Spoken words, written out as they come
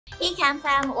Hey Cam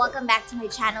fam, welcome back to my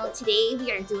channel. Today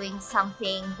we are doing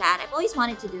something that I've always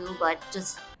wanted to do but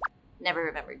just never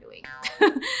remember doing.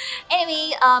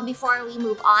 Anyway, before we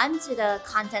move on to the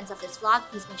contents of this vlog,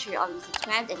 please make sure you're already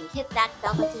subscribed and you hit that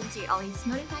bell button so you're always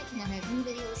notified whenever I have new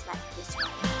videos like this one.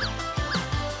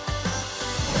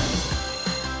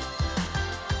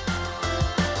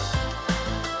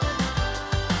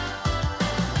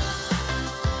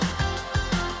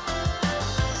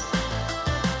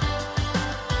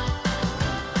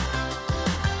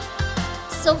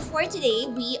 So for today,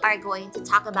 we are going to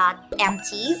talk about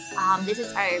Empties. This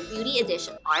is our beauty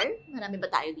edition. Marami ba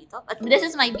tayo dito? But this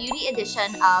is my beauty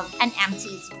edition of an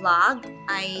Empties vlog.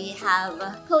 I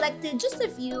have collected just a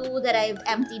few that I've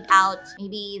emptied out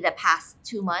maybe the past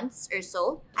 2 months or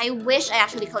so. I wish I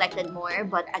actually collected more,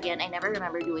 but again, I never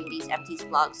remember doing these Empties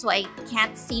vlogs. So I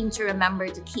can't seem to remember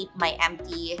to keep my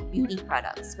empty beauty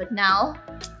products. But now,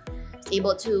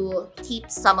 able to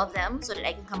keep some of them so that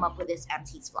I can come up with this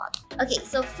Empties vlog. Okay,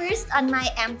 so first on my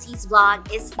Empties vlog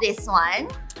is this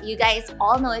one. You guys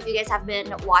all know, if you guys have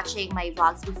been watching my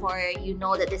vlogs before, you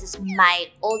know that this is my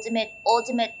ultimate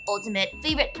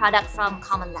favorite product from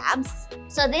Common Labs.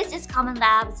 So this is Common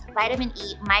Labs Vitamin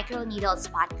E Micro Needle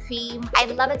Spot Cream. I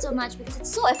love it so much because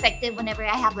it's so effective whenever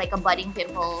I have like a budding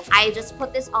pimple. I just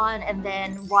put this on and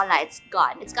then voila, it's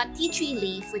gone. It's got tea tree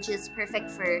leaf, which is perfect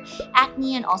for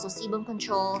acne and also sebum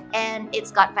control, and it's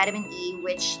got vitamin E,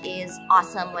 which is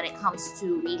awesome when it comes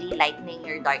to really lightening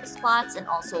your dark spots and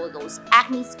also those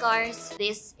acne scars.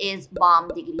 This is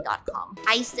bombdegree.com.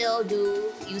 I still do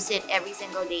use it every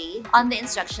single day. On the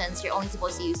instructions, you're only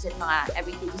supposed to use it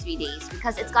every 2 to 3 days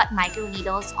because it's got micro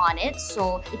needles on it,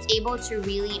 so it's able to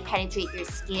really penetrate your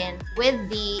skin with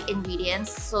the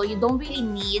ingredients, so you don't really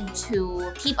need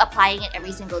to keep applying it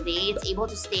every single day. It's able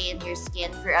to stay in your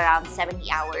skin for around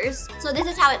 70 hours. So this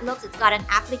is how it looks. It's got an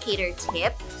applicator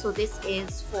tip. So this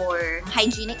is for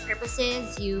hygienic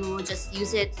purposes. You just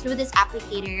use it through this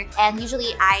applicator, and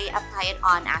usually I apply it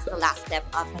on as the last step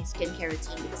of my skincare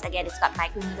routine because again, it's got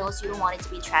micro needles. You don't want it to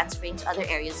be transferring to other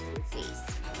areas of your face.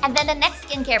 And then the next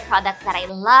skincare product that I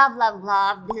love,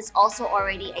 this is also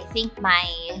already, I think, my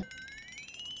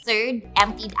third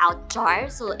emptied out jar.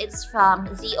 So it's from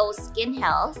ZO Skin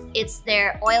Health. It's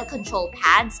their oil control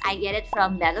pads. I get it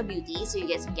from Bello Beauty, so you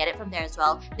guys can get it from there as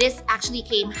well. This actually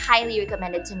came highly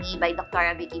recommended to me by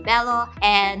Dr. Vicky Bello,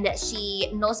 and she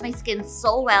knows my skin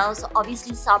so well. So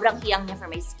obviously, sobrang hiyang niya for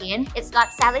my skin. It's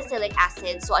got salicylic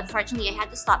acid, so unfortunately, I had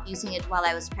to stop using it while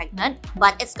I was pregnant.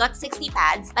 But it's got 60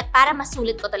 pads. But para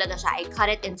masulit ko talaga siya, I cut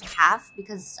it into half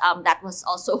because that was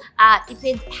also a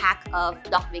tipid hack of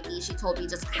Doc Vicky. She told me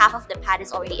just half of the pad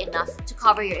is already enough to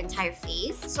cover your entire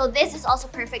face. So this is also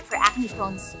perfect for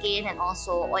acne-prone skin and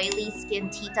also oily skin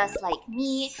titas like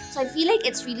me. So I feel like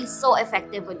it's really so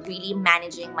effective with really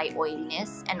managing my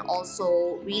oiliness and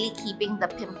also really keeping the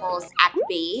pimples at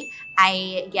bay.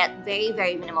 I get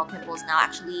very minimal pimples now.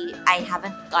 Actually, I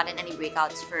haven't gotten any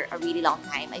breakouts for a really long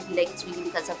time. I feel like it's really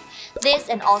because of this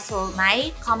and also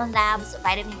my Common Labs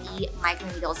Vitamin E Micro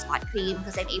Needle Spot Cream,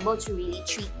 because I'm able to really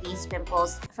treat these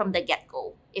pimples from the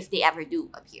get-go if they ever do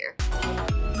appear.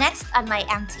 Next on my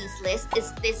Empties list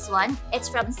is this one. It's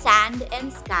from Sand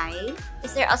and Sky.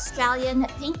 It's their Australian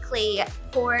Pink Clay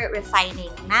Pore Refining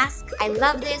Mask. I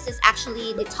love this. It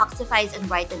actually detoxifies and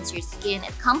brightens your skin.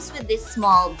 It comes with this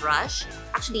small brush.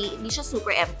 Actually, hindi siya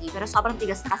super empty, pero sobrang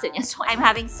tigas na kasi niya. So I'm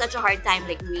having such a hard time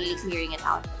like really clearing it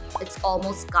out. It's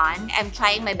almost gone. I'm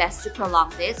trying my best to prolong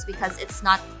this because it's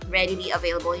not readily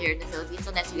available here in the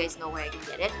Philippines unless you guys know where I can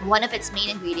get it. One of its main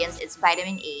ingredients is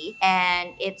vitamin A,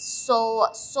 and it's so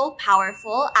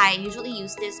powerful. I usually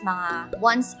use this mga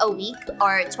once a week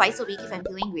or twice a week if I'm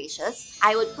feeling gracious.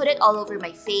 I would put it all over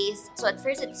my face. So at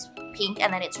first it's pink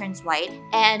and then it turns white.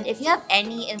 And if you have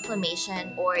any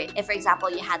inflammation, or if for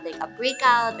example you had like a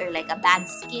breakout or like a bad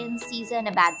skin season,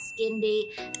 a bad skin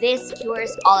day, this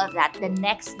cures all of that. The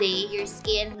next day your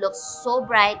skin looks so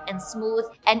bright and smooth,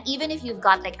 and even if you've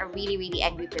got like a really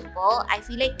angry pimple, I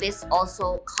feel like this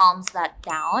also calms that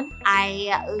down.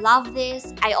 I love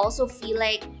this. I also feel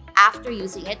like after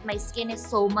using it, my skin is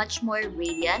so much more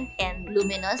radiant and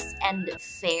luminous and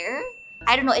fair.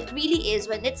 I don't know, it really is.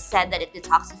 When it's said that it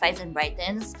detoxifies and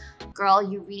brightens, girl,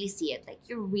 you really see it. Like,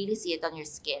 you really see it on your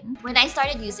skin. When I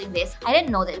started using this, I didn't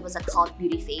know that it was a cult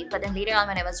beauty fave. But then later on,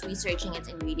 when I was researching its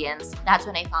ingredients, that's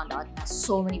when I found out that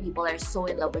so many people are so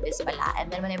in love with this pala.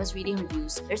 And then when I was reading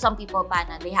reviews, there's some people pa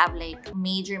na they have like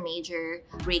major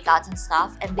breakouts and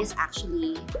stuff. And this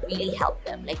actually really helped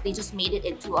them. Like, they just made it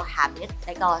into a habit,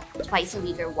 like a twice a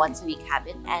week or once a week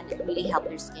habit. And it really helped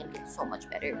their skin get so much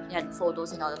better. They had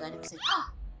photos and all of that. And it was like,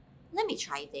 let me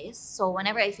try this. So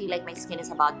whenever I feel like my skin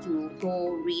is about to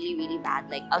go really, really bad,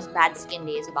 like a bad skin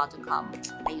day is about to come,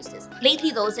 I use this.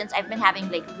 Lately though, since I've been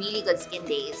having like really good skin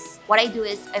days, what I do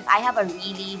is if I have a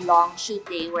really long shoot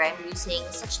day where I'm using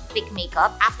such thick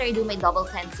makeup, after I do my double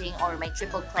cleansing or my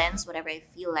triple cleanse, whatever I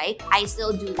feel like, I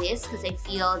still do this because I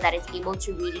feel that it's able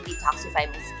to really detoxify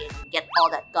my skin, get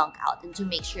all that gunk out, and to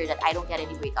make sure that I don't get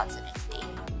any breakouts the next day.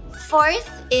 Fourth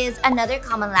is another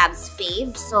Common Labs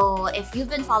fave. So if you've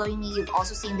been following me, you've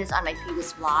also seen this on my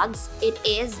previous vlogs. It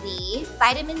is the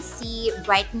Vitamin C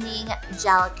Brightening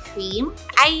Gel Cream.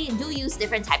 I do use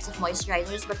different types of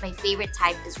moisturizers, but my favorite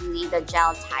type is really the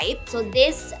gel type. So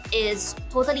this is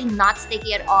totally not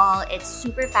sticky at all. It's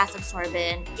super fast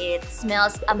absorbent. It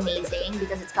smells amazing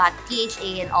because it's got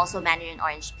PHA and also mandarin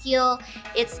orange peel.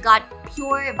 It's got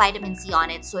pure vitamin C on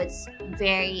it, so it's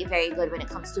very, very good when it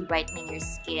comes to brightening your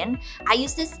skin. I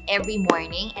use this every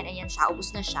morning and ayan siya,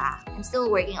 ubos na siya. I'm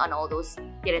still working on all those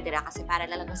tira-tira kasi para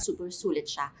talagang super sulit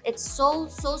siya. It's so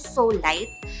light,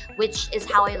 which is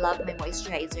how I love my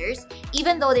moisturizers.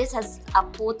 Even though this has a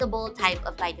potable type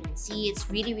of vitamin C, it's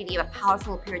really, really a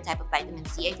powerful, pure type of vitamin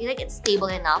C. I feel like it's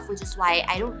stable enough, which is why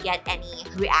I don't get any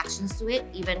reactions to it,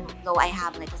 even though I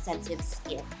have like a sensitive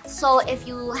skin. So if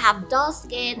you have dull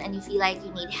skin and you feel like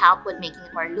you need help with making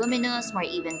it more luminous, more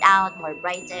evened out, more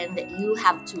brightened, you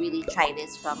have to really try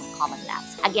this from Common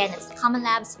Labs. Again, it's the Common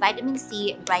Labs Vitamin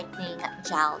C Brightening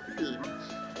Gel Cream.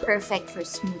 Perfect for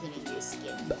smoothing your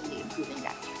skin, really improving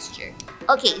that texture.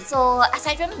 Okay, so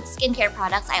aside from skincare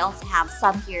products, I also have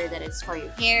some here that is for your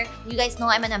hair. You guys know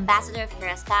I'm an ambassador of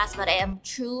Kerastase, but I am a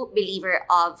true believer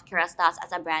of Kerastase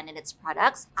as a brand and its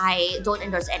products. I don't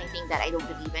endorse anything that I don't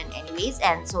believe in anyways,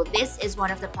 and so this is one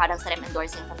of the products that I'm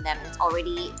endorsing from them. It's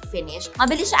already finished.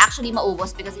 Mabilis siya actually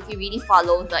maubos because if you really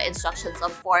follow the instructions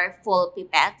of 4 full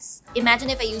pipettes. Imagine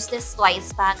if I use this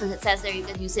twice pa because it says there you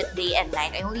can use it day and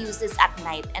night. I only use this at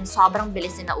night and sobrang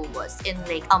bilis din naubos. In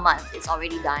like a month, it's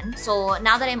already done. So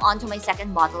now that I'm on to my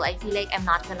second bottle, I feel like I'm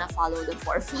not gonna follow the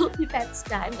 4 full pipettes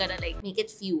na. I'm gonna like make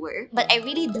it fewer. But I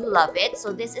really do love it.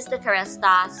 So this is the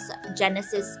Kerastase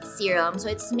Genesis Serum. So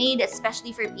it's made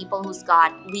especially for people who's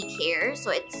got weak hair.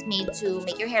 So it's made to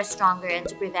make your hair stronger and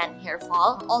to prevent hair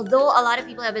fall. Although a lot of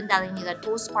people have been telling me that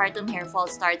postpartum hair fall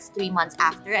starts 3 months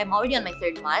after. I'm already on my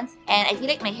 3rd month and I feel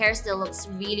like my hair still looks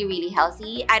really, really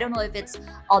healthy. I don't know if it's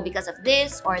all because of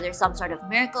this or there's some sort of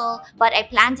miracle, but I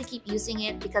plan to keep using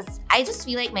it because I just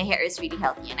feel like my hair is really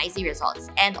healthy and I see results.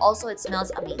 And also it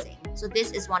smells amazing. So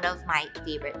this is one of my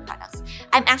favorite products.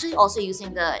 I'm actually also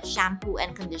using the shampoo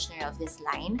and conditioner of this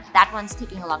line. That one's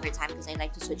taking a longer time because I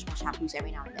like to switch my shampoos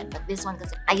every now and then. But this one,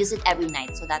 because I use it every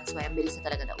night, so that's why I'm bilis na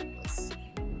talaga naubos.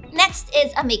 Next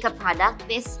is a makeup product.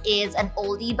 This is an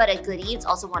oldie but a goodie. It's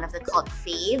also one of the cult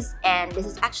faves. And this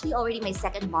is actually already my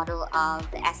 2nd bottle of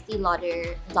the Estee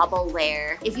Lauder Double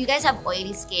Wear. If you guys have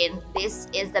oily skin,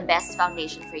 this is the best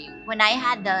foundation for you. When I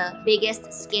had the biggest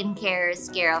skincare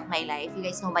scare of my life, you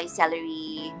guys know my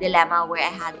celery dilemma where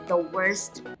I had the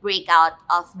worst breakout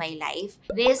of my life.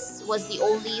 This was the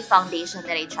only foundation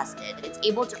that I trusted. It's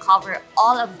able to cover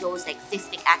all of those like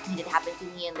cystic acne that happened to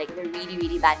me and like the really,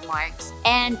 really bad marks.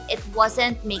 And it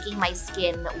wasn't making my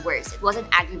skin worse. It wasn't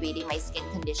aggravating my skin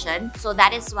condition. So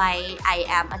that is why I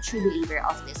am a true believer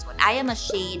of this one. I am a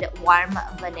shade Warm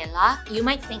Vanilla. You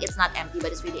might think it's not empty,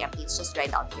 but it's really empty. It's just right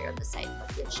down here on the side.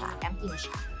 But yun siya. Empty na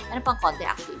siya. Ano pang konti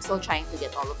actually. I'm still trying to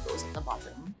get all of those at the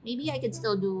bottom. Maybe I could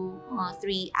still do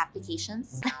 3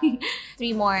 applications.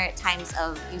 3 more times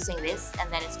of using this and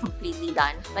then it's completely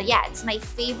done. But yeah, it's my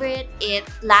favorite. It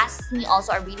lasts me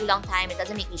also a really long time. It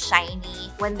doesn't make me shiny.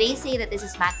 When they say that this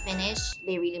is matte finish,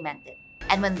 they really meant it.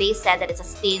 And when they said that it's a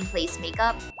stay-in-place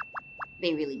makeup,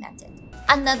 they really meant it.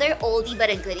 Another oldie but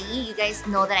a goodie, you guys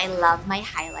know that I love my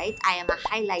highlight. I am a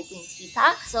highlighting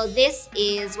tita. So this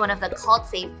is one of the cult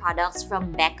fave products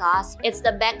from Becca. It's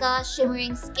the Becca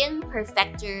Shimmering Skin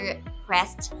Perfector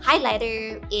Pressed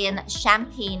Highlighter in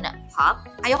Champagne Pop.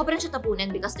 Ayoko pa rin siya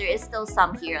tapunin because there is still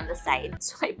some here on the side.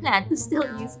 So I plan to still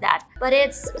use that. But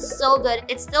it's so good.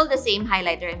 It's still the same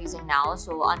highlighter I'm using now.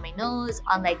 So on my nose,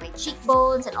 on like my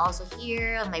cheekbones, and also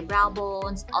here on my brow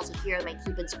bones, also here on my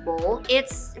Cupid's bow.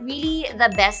 It's really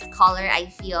the best color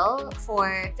I feel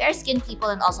for fair-skinned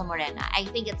people and also morena. I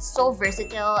think it's so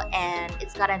versatile and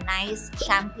it's got a nice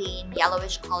champagne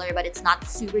yellowish color, but it's not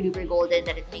super duper golden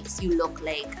that it makes you look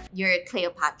like you're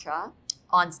Cleopatra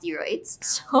on steroids.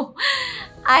 So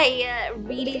I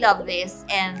really love this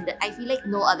and I feel like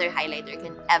no other highlighter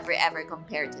can ever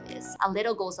compare to this. A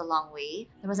little goes a long way.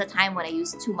 There was a time when I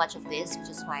used too much of this, which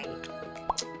is why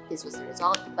this was the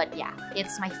result. But yeah,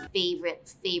 it's my favorite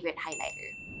highlighter.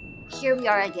 here we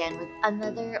are again with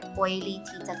another oily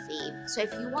Tita fave. So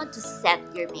if you want to set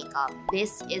your makeup,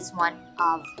 this is one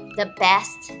of the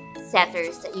best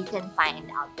setters that you can find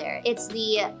out there. It's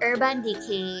the Urban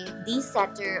Decay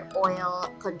De-Setter Oil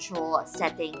Control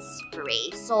Setting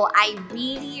Spray. So I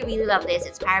really love this.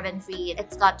 It's paraben free.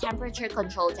 It's got temperature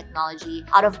control technology.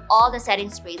 Out of all the setting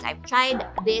sprays I've tried,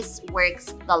 this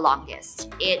works the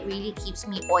longest. It really keeps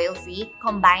me oil free.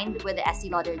 Combined with the Estee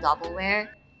Lauder Double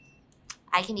Wear,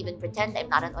 I can even pretend I'm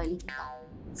not an oily tita.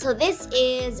 So this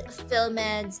is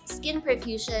Filmed's Skin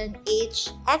Perfusion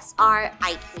HXR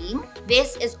Eye Cream.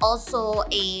 This is also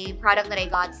a product that I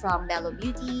got from Bello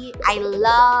Beauty. I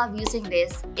love using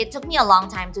this. It took me a long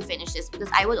time to finish this because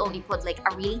I would only put like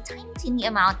a really teeny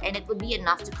amount and it would be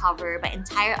enough to cover my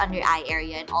entire under eye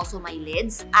area and also my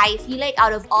lids. I feel like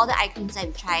out of all the eye creams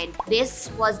I've tried, this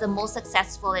was the most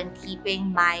successful in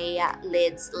keeping my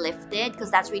lids lifted because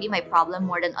that's really my problem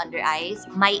more than under eyes.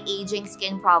 My aging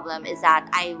skin problem is that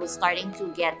I was starting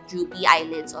to get droopy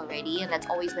eyelids already, and that's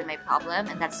always been my problem,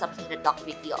 and that's something that Dr.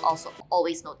 Vicky also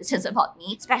always notices about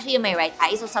me, especially in my right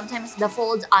eye. So sometimes the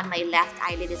fold on my left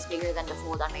eyelid is bigger than the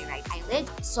fold on my right eyelid.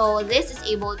 So this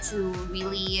is able to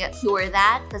really cure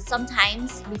that because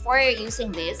sometimes before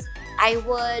using this, I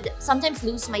would sometimes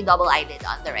lose my double eyelid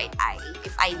on the right eye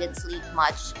if I didn't sleep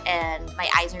much and my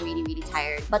eyes are really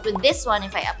tired. But with this one,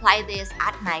 if I apply this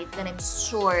at night, then I'm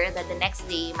sure that the next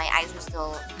day my eyes are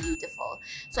still beautiful.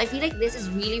 So I feel like this is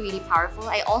really powerful.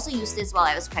 I also used this while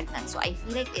I was pregnant, so I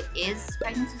feel like it is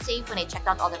pregnancy safe. When I checked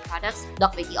out all the products,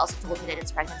 Doc Vicky also told me that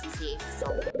it's pregnancy safe,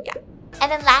 so yeah. And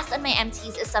then last on my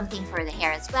empties is something for the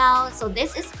hair as well. So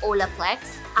this is Olaplex.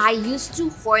 I used to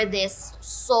hoard this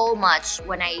so much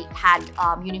when I had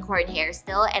unicorn hair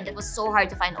still, and it was so hard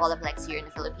to find Olaplex here in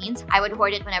the Philippines. I would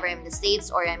hoard it whenever I'm in the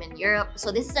States or I'm in Europe.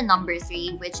 So this is the number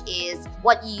 3, which is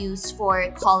what you use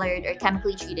for colored or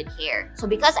chemically treated hair. So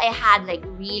because I had like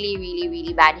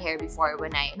really bad hair before,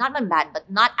 when I, not bad, but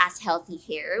not as healthy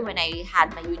hair when I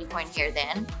had my unicorn hair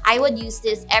then, I would use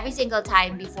this every single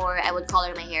time before I would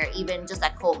color my hair, even just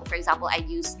at home. For example, I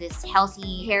use this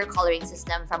healthy hair coloring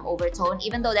system from Overtone.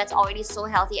 Even though that's already so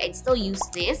healthy, I'd still use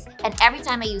this. And every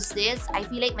time I use this, I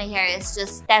feel like my hair is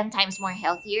just 10 times more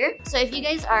healthier. So if you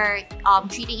guys are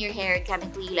treating your hair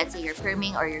chemically, let's say you're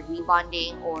perming or you're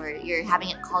rebonding or you're having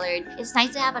it colored, it's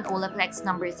nice to have an Olaplex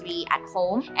number 3 at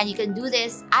home. And you can do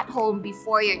this at home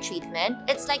before your treatment.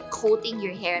 It's like coating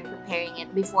your hair and preparing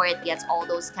it before it gets all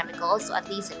those chemicals. So at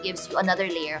least it gives you another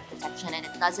layer of protection and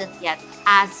it doesn't get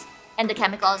as, and the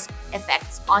chemicals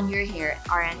effects on your hair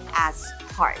aren't as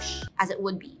harsh as it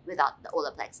would be without the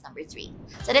Olaplex number 3.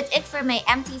 So that's it for my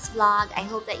empties vlog. I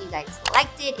hope that you guys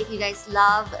liked it. If you guys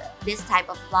love this type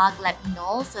of vlog, let me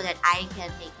know so that I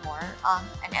can make more of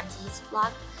an empties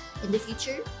vlog in the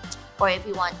future. Or if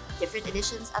you want different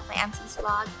editions of my empties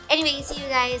vlog. Anyway, see you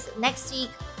guys next week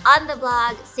on the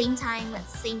vlog. Same time,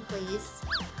 same place.